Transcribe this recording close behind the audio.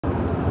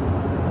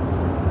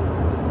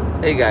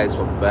Hey guys,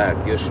 welcome back.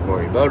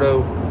 Yoshimori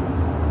Moto.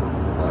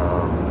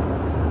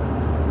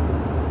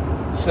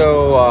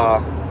 So,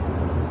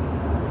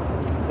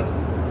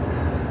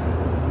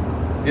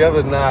 the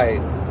other night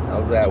I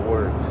was at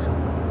work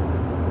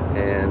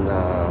and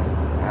I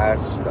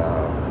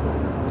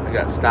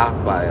got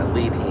stopped by a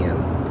lead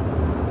hand.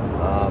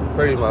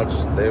 Pretty much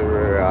they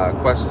were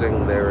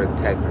questioning their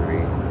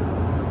integrity.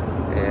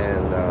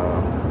 And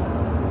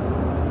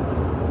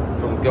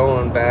from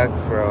going back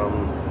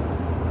from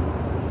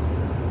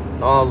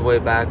all the way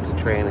back to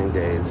training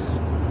days.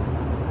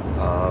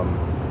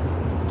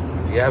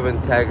 If you have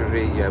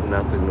integrity, you have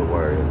nothing to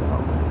worry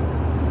about.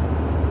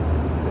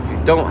 If you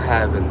don't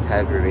have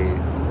integrity,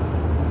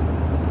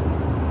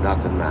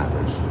 nothing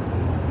matters.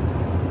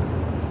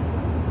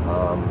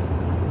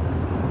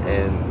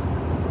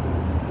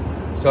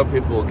 And some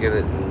people will get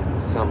it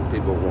and some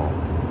people won't.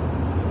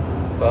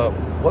 But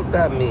what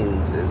that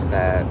means is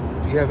that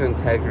if you have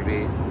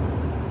integrity,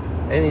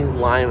 any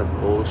line of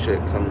bullshit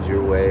comes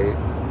your way,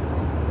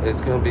 it's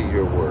going to be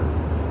your word,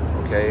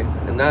 okay?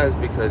 And that is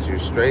because you're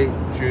straight,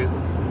 truth,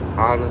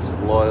 honest,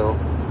 loyal,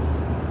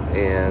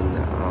 and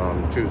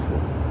truthful,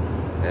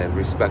 and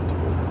respectable,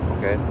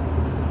 okay?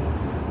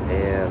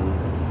 And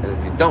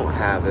if you don't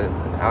have it,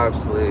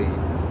 obviously,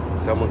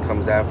 someone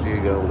comes after you,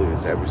 you're going to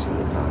lose every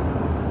single time,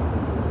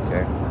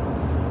 okay?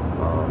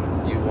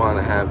 You want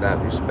to have that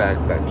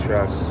respect, that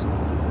trust,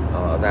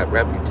 that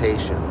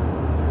reputation,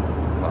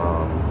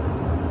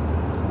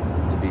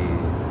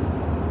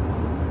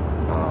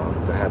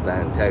 to have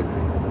that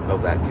integrity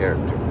of that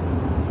character.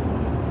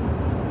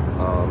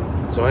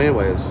 So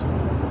anyways,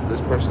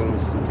 this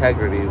person's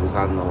integrity was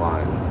on the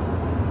line,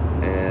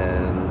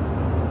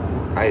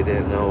 and I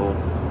didn't know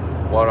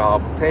what all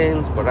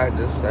pertains, but I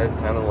just said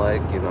kind of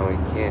like, you know, you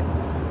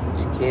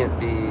can't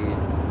be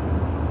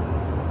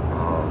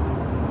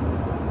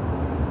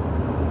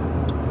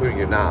who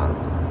you're not.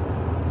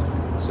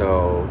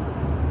 So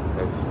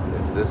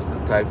if this is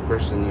the type of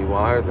person you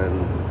are,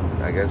 then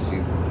I guess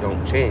you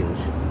don't change.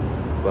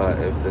 But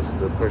if this is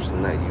the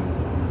person that you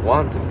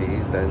want to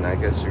be, then I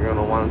guess you're going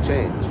to want to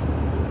change.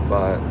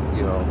 But,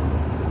 you know,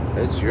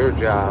 it's your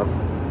job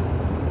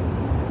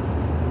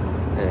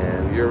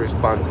and your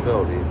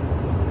responsibility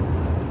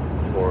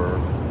for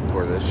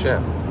this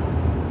shift.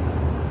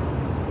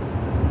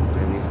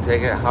 And you can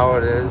take it how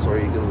it is, or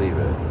you can leave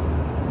it.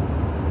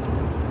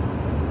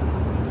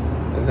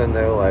 And then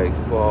they're like,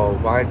 well,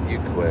 why did you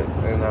quit?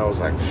 And I was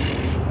like,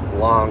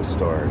 long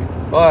story.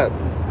 But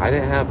I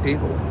didn't have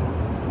people.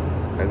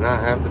 I did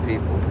not have the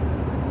people.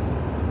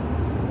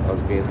 I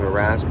was being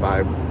harassed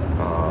by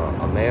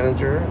a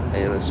manager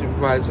and a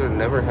supervisor.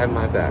 Never had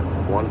my back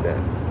one bit.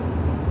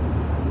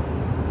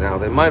 Now,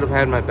 they might have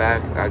had my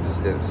back, I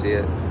just didn't see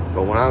it.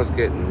 But when I was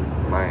getting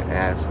my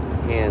ass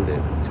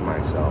handed to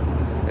myself,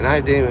 and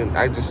I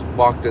just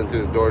walked in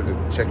through the door to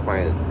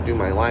do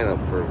my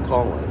lineup for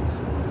call-ins,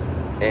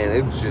 and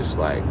it's just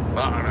like,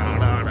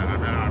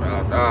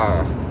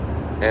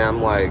 and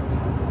I'm like,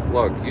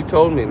 look, you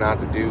told me not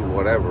to do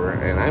whatever,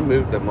 and I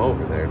moved them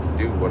over there to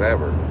do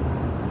whatever.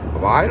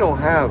 Well, I don't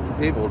have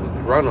people to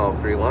run all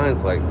three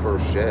lines like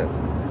first shift.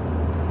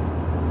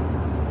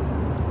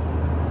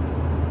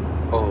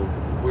 Oh,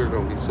 we're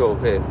going to be so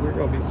hit. We're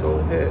going to be so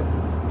hit.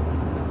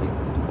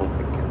 Oh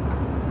my God.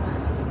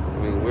 I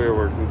mean, we were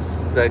working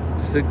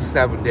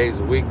 6-7 days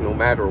a week no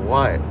matter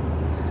what.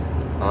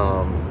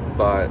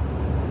 But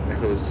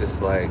it was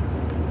just like,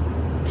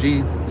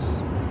 Jesus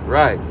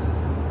Christ.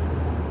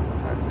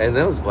 And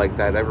it was like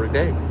that every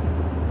day.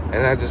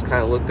 And I just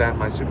kind of looked at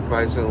my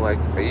supervisor and like,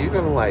 are you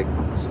going to like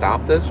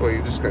stop this, or are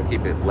you just going to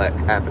keep it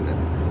happening?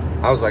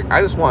 I was like,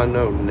 I just want to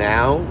know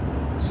now,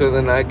 so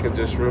then I can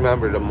just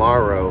remember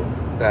tomorrow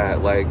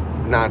that like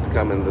not to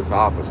come in this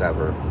office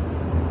ever.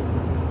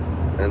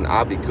 And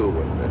I'll be cool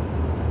with it.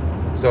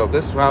 So if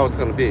this is how it's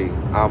going to be,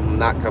 I'm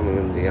not coming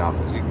into the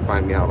office. You can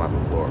find me out on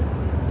the floor.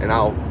 And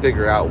I'll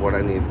figure out what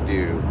I need to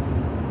do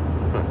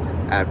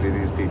after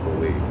these people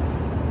leave.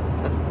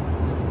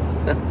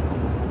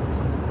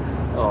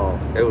 Oh,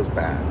 it was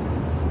bad.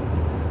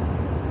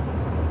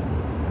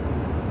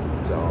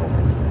 So,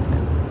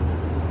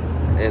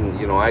 and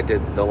you know, I did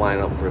the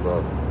lineup for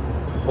the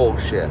whole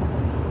shift,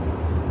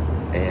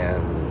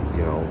 and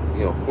you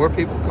know, 4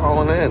 people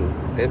calling in,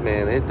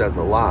 it does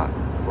a lot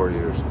for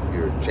your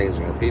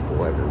changing of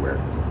people everywhere.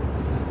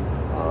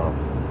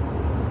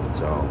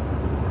 So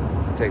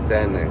take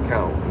that into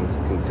account in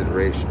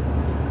consideration.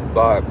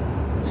 But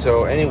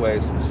so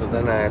anyways, so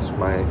then I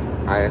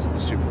asked the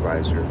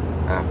supervisor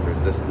after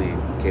this lead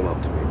came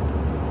up to me.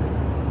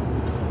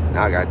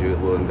 Now I gotta do a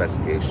little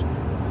investigation.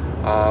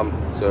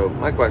 So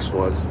my question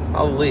was,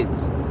 how the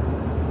leads?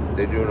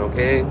 They're doing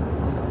okay?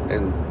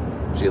 And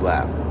she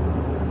laughed.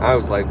 I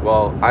was like,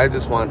 well, I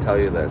just want to tell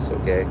you this,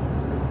 okay?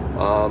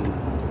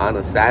 On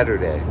a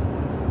Saturday,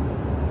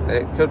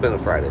 it could have been a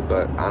Friday,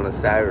 but on a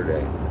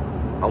Saturday,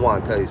 I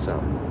want to tell you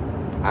something.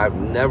 I've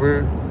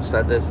never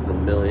said this in a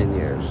million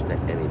years to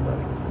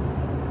anybody,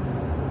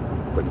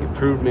 but you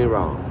proved me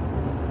wrong.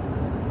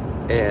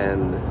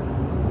 And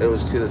it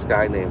was to this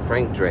guy named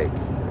Frank Drake.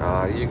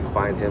 You can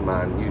find him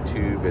on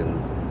YouTube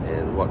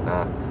and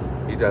whatnot.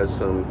 He does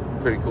some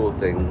pretty cool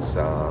things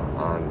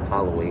on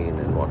Halloween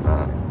and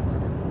whatnot.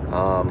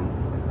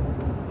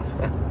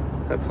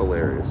 That's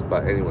hilarious.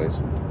 But anyways,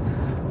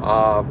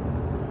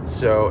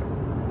 so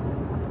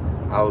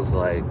I was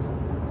like,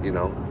 you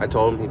know, I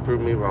told him he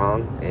proved me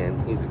wrong, and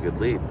he's a good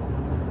lead.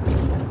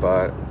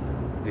 But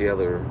the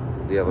other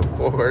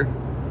 4,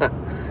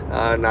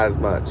 not as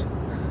much.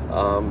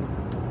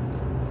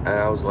 And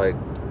I was like,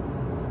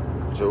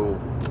 so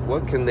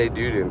what can they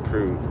do to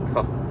improve?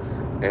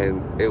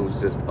 And it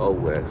was just a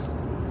list.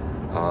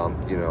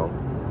 You know,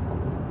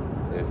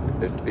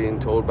 if being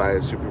told by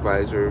a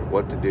supervisor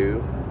what to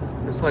do,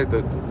 it's like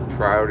the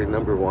priority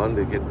number 1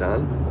 to get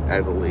done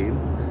as a lead,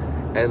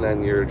 and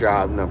then your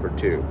job number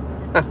 2,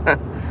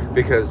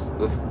 because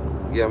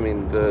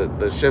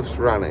the ship's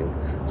running,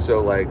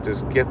 so like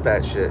just get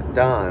that shit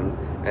done,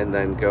 and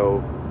then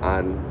go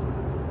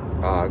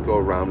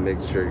around,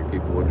 make sure your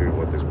people are doing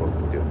what they're supposed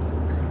to do.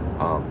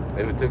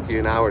 If it took you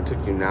an hour,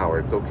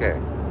 it's okay,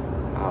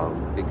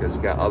 because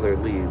you got other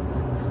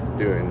leads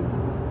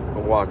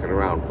walking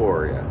around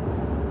for you.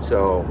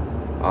 So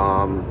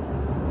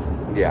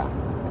yeah.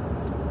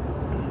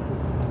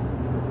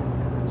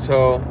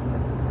 So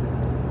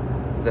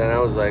then I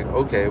was like,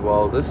 okay,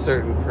 well, this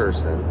certain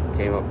person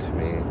came up to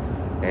me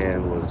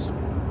and was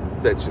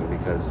bitching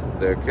because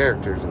their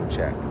character's in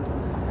check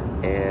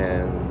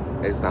and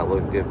it's not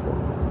looking good for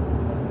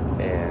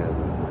them. And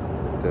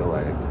they're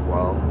like,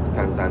 well,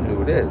 depends on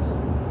who it is.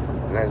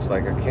 And I was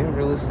like, I can't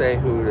really say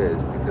who it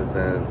is because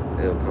then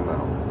it'll come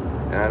out.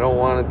 And I don't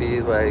want to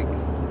be like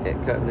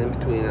cutting in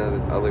between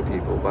other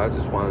people, but I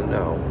just want to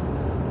know,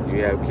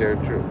 you have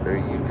character, or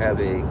you have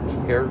a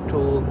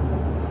character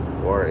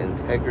or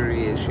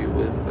integrity issue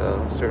with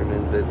certain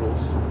individuals?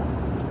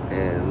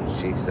 And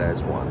she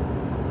says 1.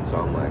 So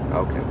I'm like,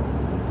 okay.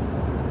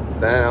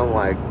 Then I'm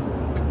like,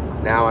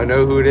 now I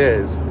know who it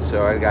is,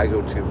 so I gotta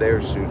go to their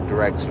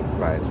direct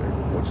supervisor,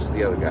 which is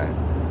the other guy.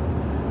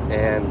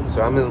 And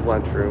so I'm in the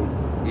lunchroom,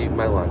 eating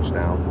my lunch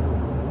now,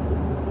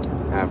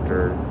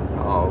 after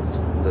all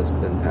this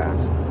been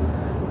passed.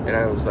 And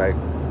I was like,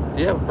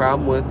 do you have a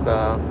problem with,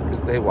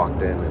 because they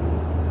walked in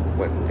and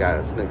went and got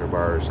a Snicker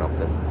bar or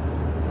something.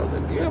 I was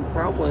like, do you have a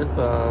problem with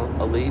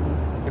a lead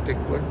in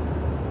particular?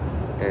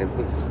 And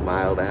he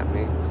smiled at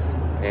me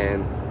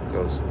and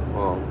goes,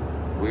 well,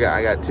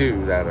 I got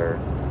 2 that are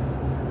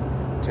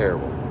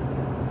terrible.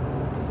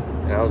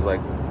 And I was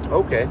like,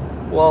 okay,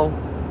 well,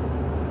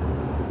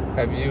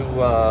 have you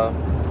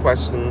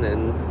questioned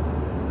in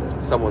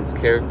someone's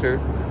character?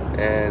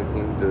 And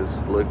he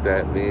just looked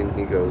at me and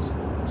he goes,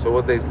 so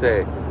what'd they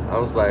say? I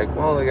was like,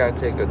 well, they gotta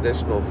take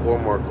additional 4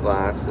 more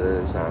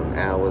classes on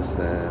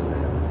Allison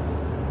and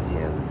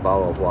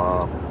blah blah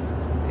blah,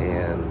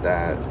 and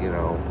that, you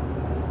know,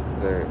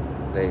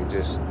 they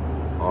just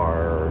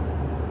are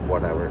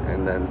whatever.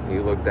 And then he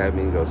looked at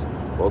me and goes,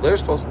 well, they're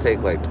supposed to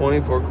take like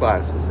 24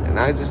 classes, and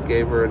I just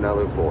gave her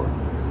another 4.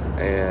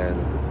 And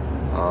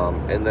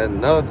then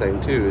another thing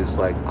too is,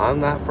 like,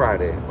 on that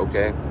Friday,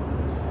 okay,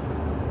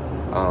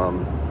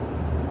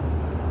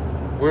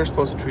 we're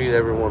supposed to treat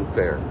everyone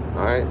fair.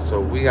 All right, so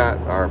we got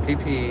our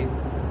PPE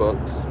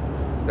books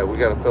that we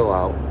got to fill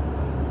out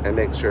and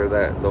make sure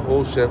that the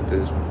whole shift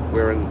is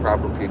wearing the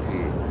proper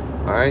PPE.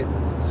 All right,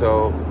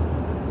 so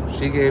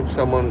she gave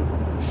someone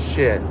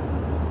shit,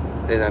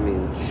 and I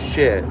mean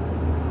shit,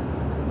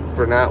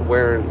 for not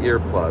wearing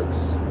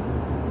earplugs.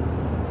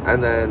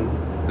 And then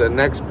the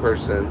next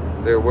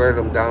person, they're wearing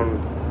them down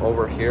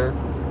over here,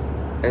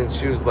 and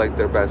she was like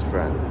their best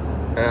friend.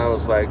 And I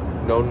was like,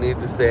 no need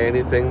to say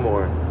anything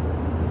more.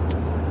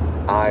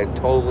 I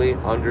totally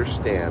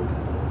understand.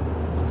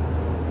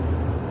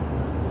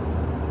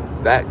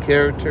 That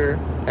character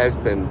has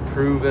been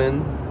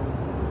proven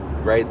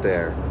right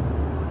there.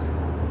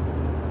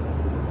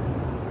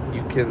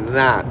 You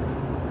cannot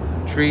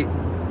treat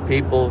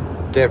people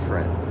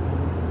different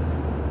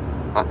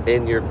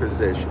in your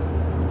position.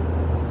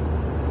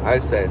 I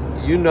said,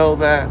 you know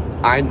that,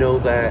 I know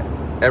that,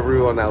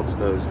 everyone else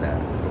knows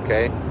that,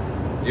 okay?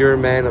 You're a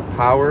man of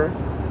power.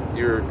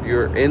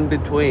 You're in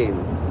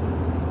between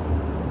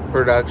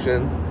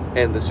production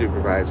and the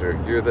supervisor.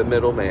 You're the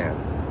middleman.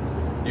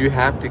 You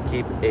have to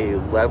keep a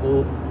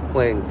level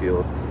playing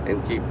field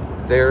and keep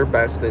their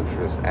best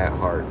interests at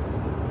heart.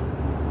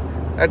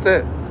 That's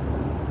it.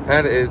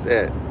 That is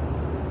it.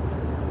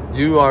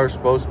 You are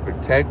supposed to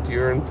protect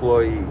your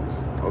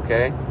employees,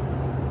 okay?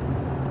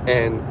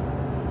 And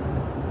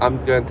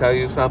I'm going to tell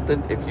you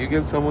something. If you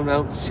give someone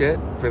else shit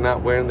for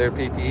not wearing their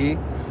PPE,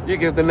 you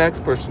give the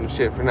next person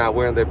shit for not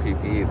wearing their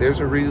PPE.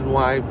 There's a reason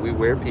why we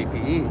wear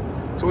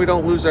PPE. So we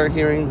don't lose our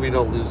hearing, we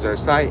don't lose our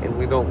sight, and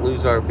we don't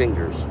lose our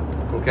fingers,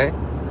 okay?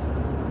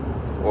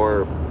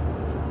 Or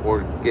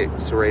get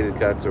serrated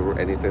cuts or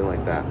anything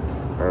like that,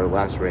 or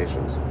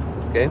lacerations,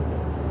 okay?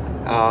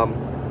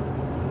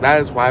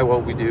 That is why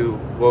we do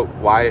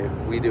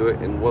it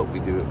and what we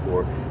do it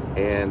for.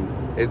 And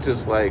it's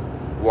just like,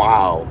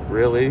 wow,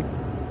 really?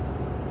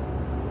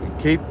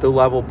 Keep the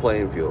level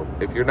playing field.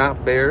 If you're not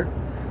fair,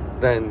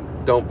 then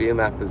don't be in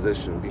that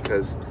position,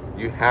 because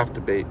you have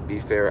to be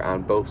fair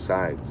on both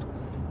sides.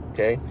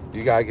 Okay?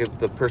 You gotta give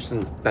the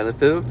person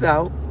benefit of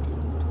doubt.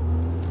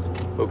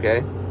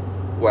 Okay?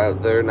 Well,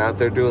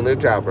 they're doing their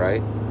job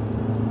right.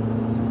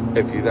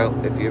 If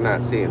you're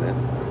not seeing it.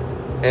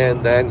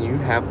 And then you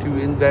have to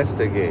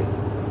investigate.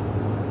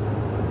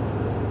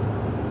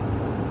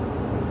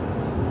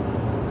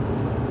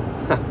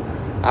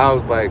 I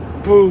was like,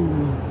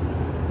 boom.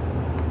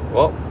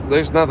 Well,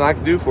 there's nothing I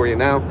can do for you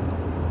now.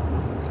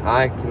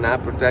 I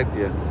cannot protect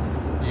you.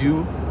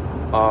 You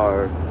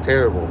are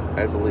terrible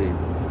as a lead.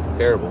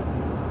 Terrible.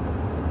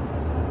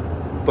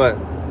 But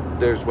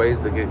there's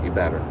ways to get you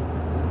better.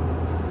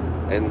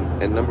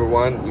 And number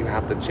one, you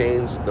have to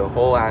change the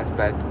whole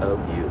aspect of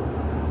you.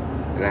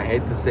 And I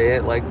hate to say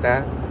it like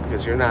that,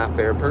 because you're not a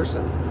fair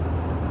person.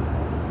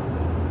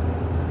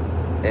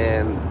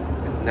 And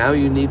now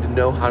you need to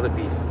know how to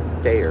be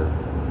fair.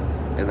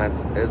 And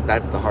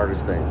that's the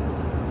hardest thing.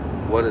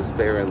 What is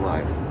fair in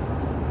life?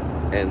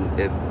 And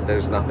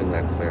there's nothing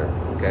that's fair,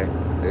 okay?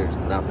 There's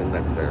nothing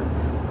that's fair.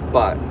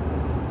 But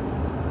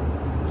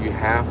you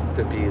have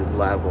to be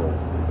level,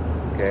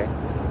 okay?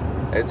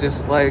 It's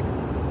just like,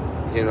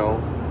 you know,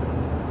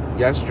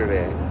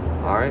 yesterday,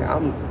 all right?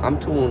 I'm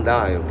tool and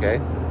die, okay?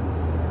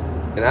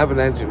 And I have an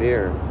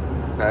engineer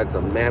that's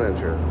a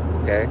manager,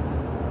 okay?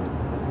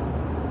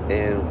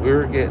 And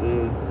we're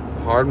getting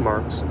hard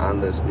marks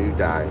on this new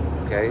die,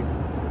 okay?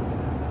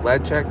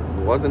 Lead check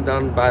wasn't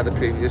done by the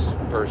previous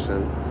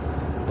person,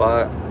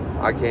 but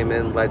I came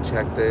in, lead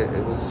checked it.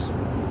 It was,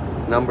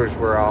 numbers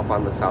were off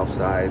on the south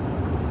side.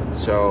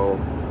 So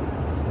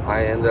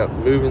I ended up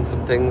moving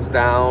some things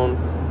down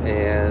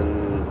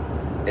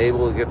and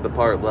able to get the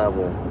part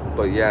level.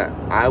 But yet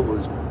I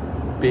was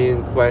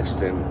being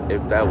questioned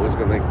if that was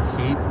going to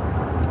keep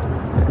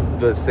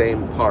the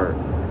same part,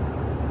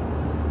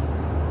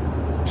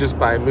 just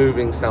by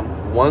moving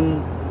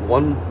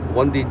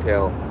one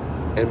detail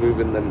and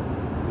moving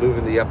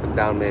the up and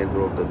down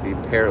mandrel to be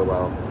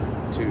parallel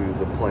to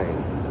the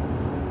plane.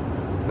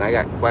 And I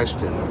got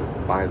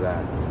questioned by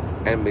that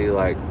and be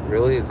like,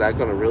 really, is that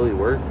going to really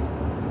work?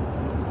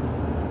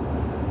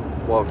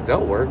 Well, if it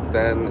don't work,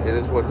 then it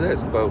is what it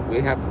is, but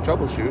we have to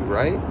troubleshoot,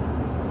 right?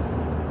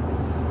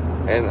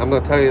 And I'm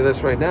going to tell you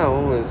this right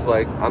now, is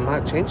like, I'm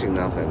not changing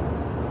nothing.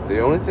 The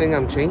only thing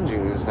I'm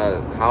changing is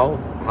how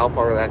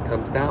far that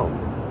comes down.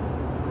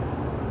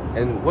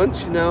 And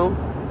once you know,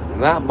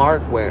 that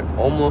mark went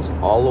almost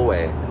all the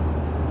way.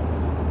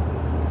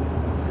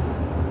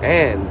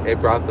 And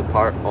it brought the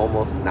part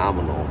almost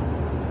nominal,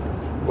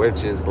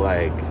 which is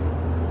like,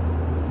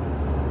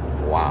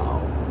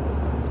 wow.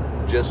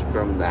 Just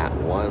from that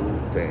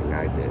one thing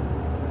I did.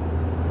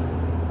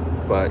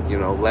 But, you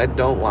know, lead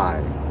don't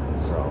lie.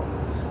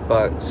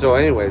 So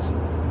anyways,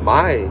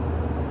 my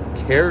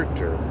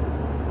character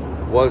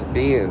was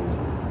being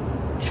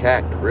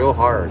checked real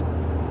hard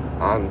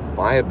on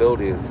my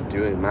ability of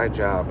doing my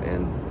job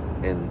and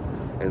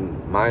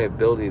my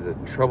ability to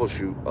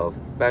troubleshoot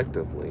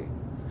effectively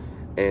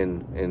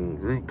and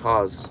root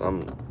cause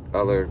some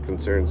other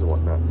concerns and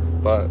whatnot.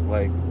 But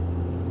like,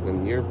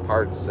 when your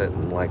part's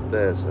sitting like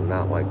this and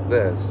not like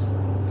this,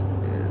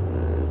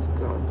 it's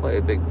gonna play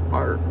a big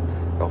part.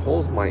 The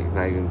holes might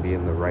not even be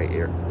in the right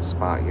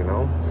spot, you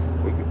know?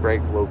 We could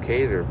break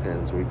locator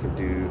pins. We could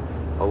do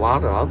a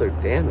lot of other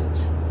damage.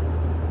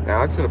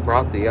 Now, I could have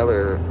brought the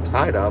other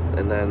side up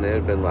and then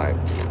it'd been like,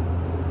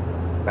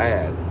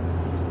 bad.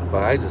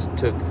 But I just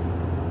took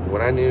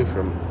what I knew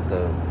from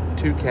the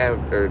two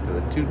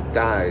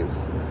dies,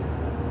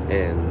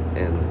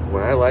 and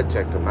when I lead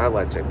checked them, I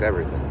lead checked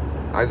everything.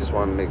 I just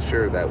wanted to make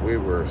sure that we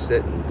were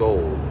sitting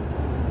gold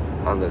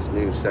on this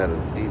new set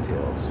of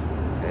details,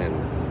 and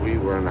we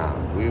were not.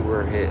 We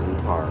were hitting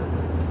hard.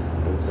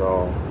 And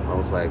so I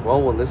was like,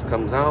 well, when this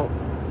comes out,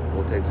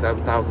 we'll take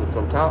 7,000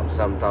 from top,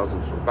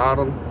 7,000 from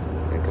bottom,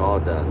 and call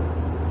it done.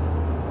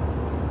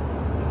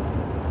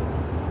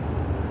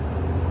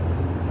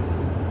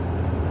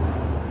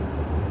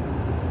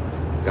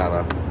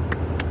 Got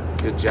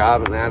a good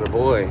job in that,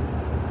 boy.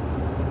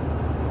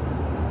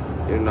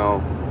 You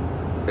know,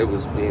 it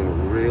was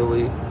being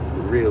really,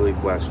 really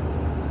questioned.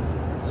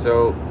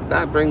 So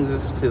that brings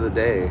us to the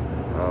day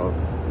of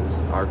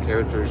our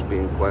characters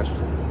being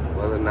questioned,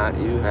 whether or not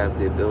you have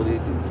the ability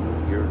to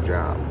do your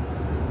job.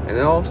 And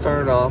it all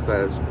started off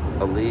as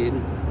a lead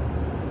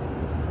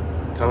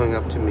coming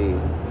up to me,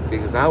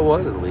 because I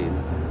was a lead,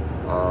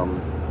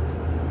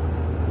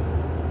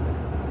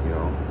 you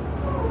know,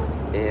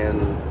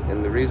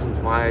 and the reasons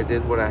why I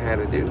did what I had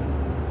to do.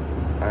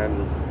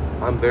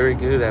 I'm very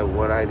good at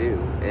what I do,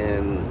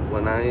 and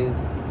when I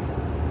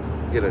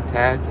get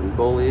attacked and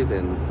bullied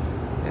and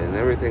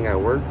everything I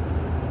work,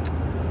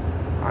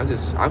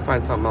 I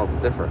find something else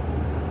different,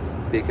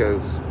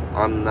 because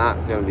I'm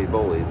not going to be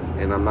bullied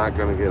and I'm not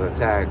going to get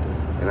attacked,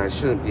 and I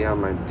shouldn't be on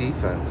my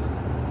defense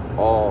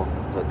all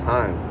the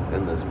time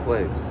in this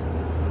place,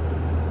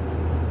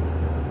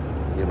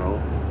 you know.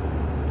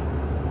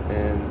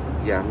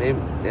 And yeah, maybe,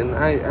 and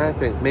I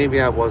think maybe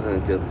I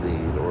wasn't a good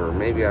lead, or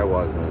maybe I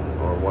wasn't,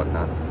 or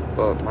whatnot.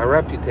 But my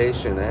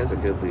reputation as a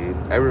good lead,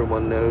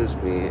 everyone knows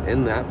me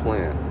in that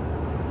plant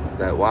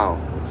that, wow,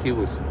 he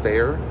was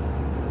fair,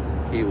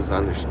 he was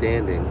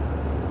understanding,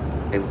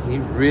 and he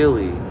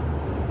really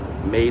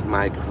made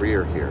my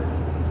career here.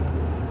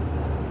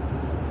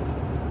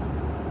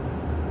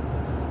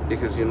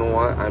 Because you know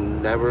what? I've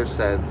never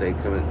said they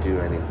couldn't do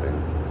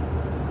anything.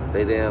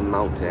 They didn't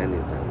amount to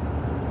anything.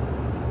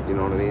 You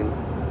know what I mean?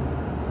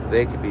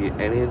 They could be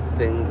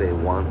anything they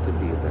want to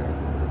be there.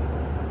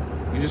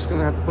 You're just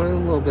gonna have to put in a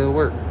little bit of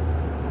work.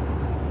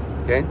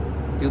 Okay?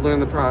 You learn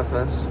the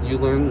process, you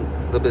learn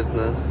the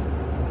business,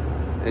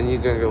 and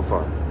you're gonna go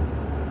far.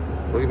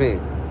 Look at me.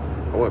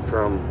 I went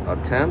from a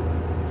temp,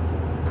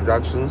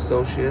 production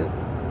associate,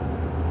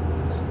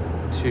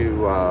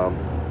 to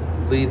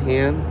lead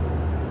hand,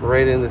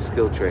 right into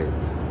skilled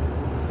trades.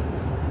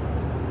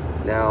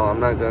 Now, I'm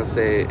not gonna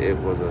say it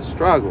was a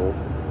struggle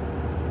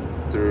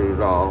through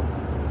it all,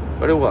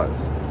 but it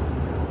was.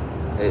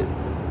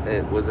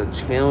 It was a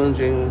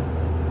challenging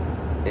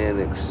and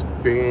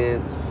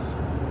experience,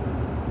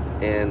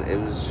 and it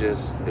was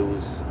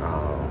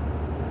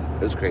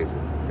crazy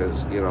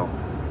because, you know,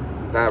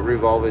 that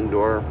revolving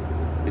door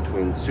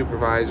between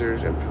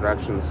supervisors and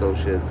production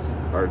associates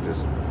are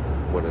just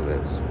what it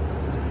is.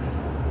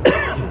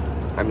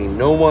 I mean,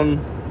 no one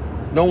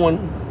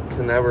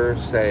can ever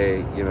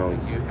say, you know,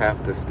 you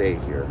have to stay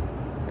here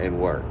and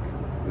work.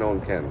 No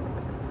one can,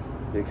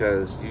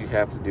 because you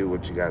have to do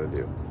what you got to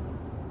do.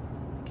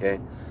 Okay?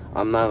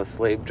 I'm not a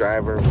slave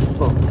driver.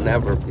 Will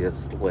never be a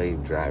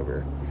slave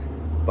driver.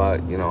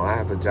 But, you know, I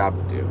have a job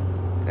to do,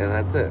 and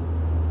that's it.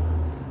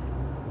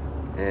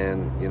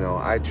 And, you know,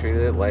 I treat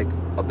it like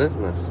a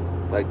business,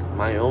 like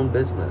my own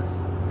business.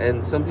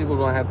 And some people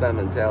don't have that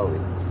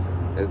mentality.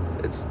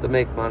 It's to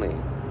make money.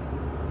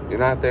 You're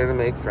not there to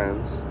make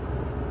friends.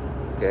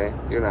 Okay?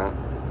 You're not.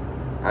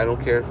 I don't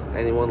care if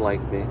anyone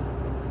liked me.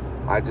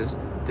 I just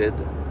did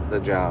the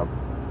job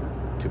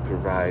to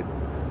provide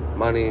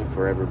money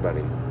for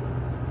everybody.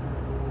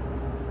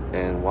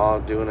 And while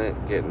doing it,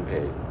 getting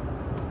paid.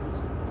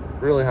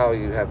 Really how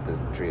you have to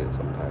treat it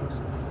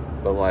sometimes.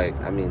 But like,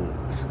 I mean,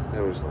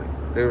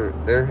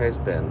 there has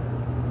been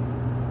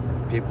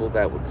people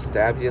that would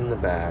stab you in the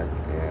back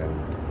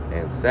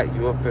and set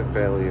you up for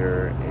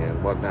failure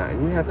and whatnot.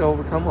 And you have to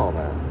overcome all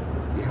that.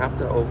 You have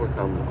to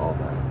overcome all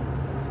that.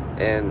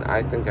 And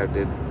I think I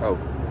did a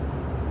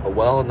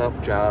well enough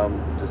job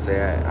to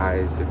say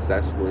I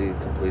successfully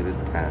completed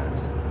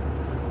tasks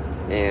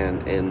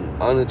and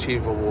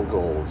unachievable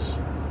goals.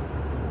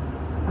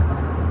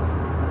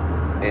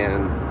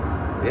 And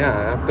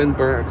yeah, I've been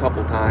burnt a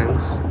couple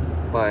times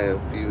by a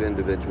few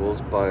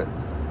individuals, but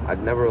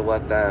I'd never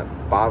let that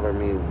bother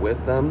me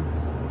with them.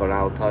 But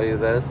I'll tell you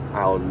this,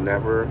 I'll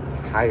never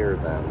hire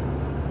them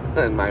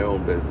in my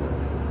own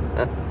business.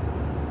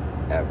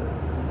 Ever.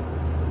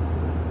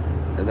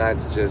 And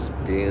that's just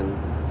being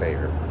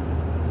fair.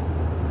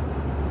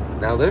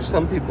 Now, there's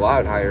some people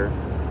I'd hire,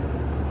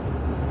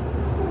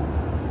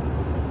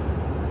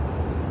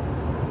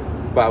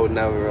 but I would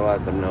never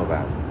let them know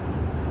that.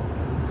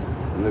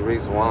 And the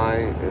reason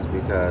why is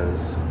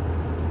because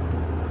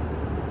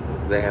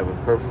they have a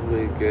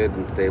perfectly good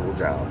and stable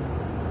job.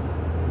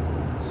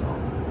 So,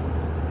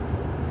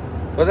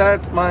 but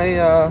that's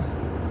my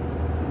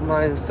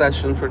my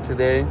session for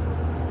today.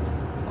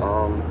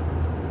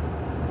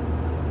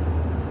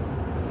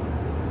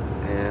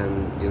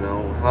 And you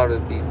know how to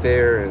be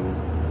fair and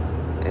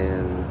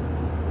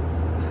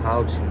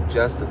how to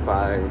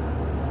justify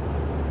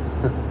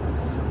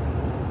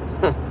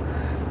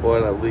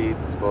what a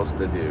lead's supposed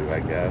to do, I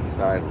guess.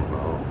 I don't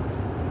know.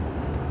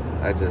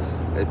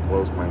 It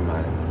blows my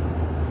mind.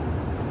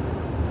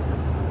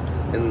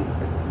 And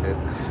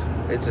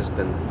it's just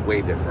been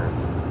way different.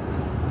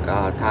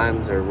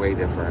 Times are way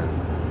different.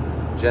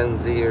 Gen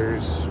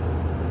Zers,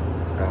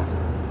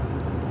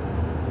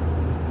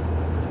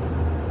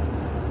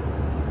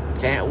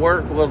 can't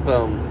work with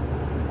them.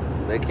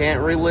 They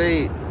can't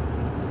relate.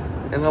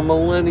 And a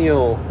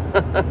millennial.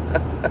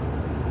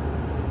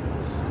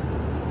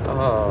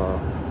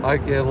 I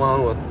get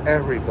along with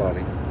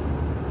everybody.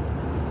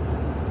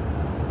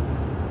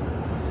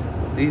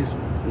 These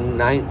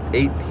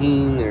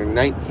 18 or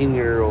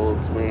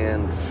 19-year-olds,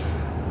 man,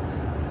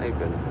 they've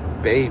been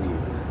babied.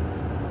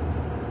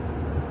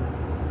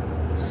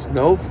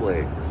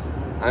 Snowflakes.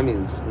 I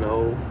mean,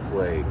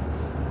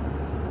 snowflakes.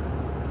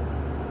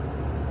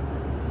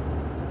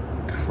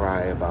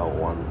 Cry about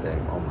one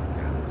thing. Oh my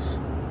gosh.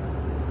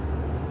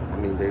 I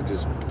mean, they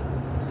just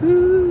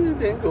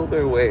didn't go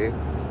their way.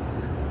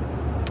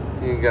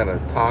 You gotta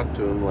talk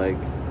to them like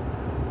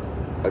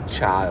a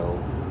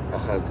child.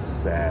 Oh, it's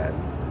sad.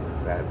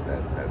 Sad.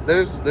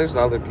 There's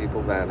other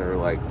people that are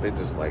like, they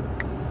just like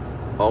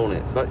own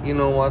it. But you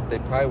know what? They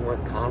probably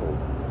weren't coddled.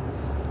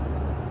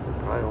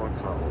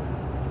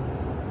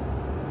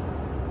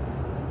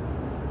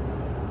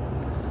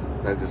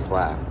 And I just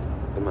laugh.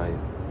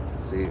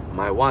 See,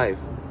 my wife,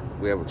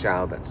 we have a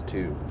child that's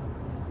 2.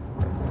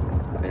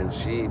 And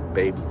she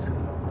babies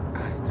him.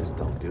 I just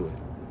don't do it.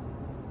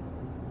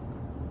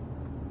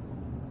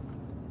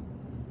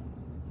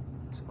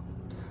 So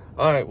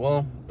All right,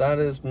 well, that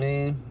is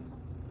me.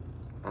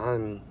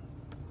 I'm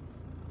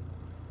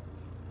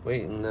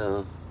waiting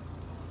to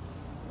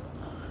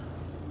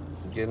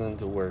get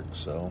into work,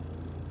 so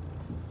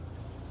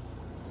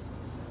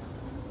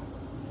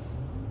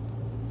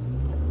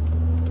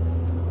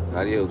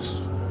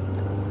adios.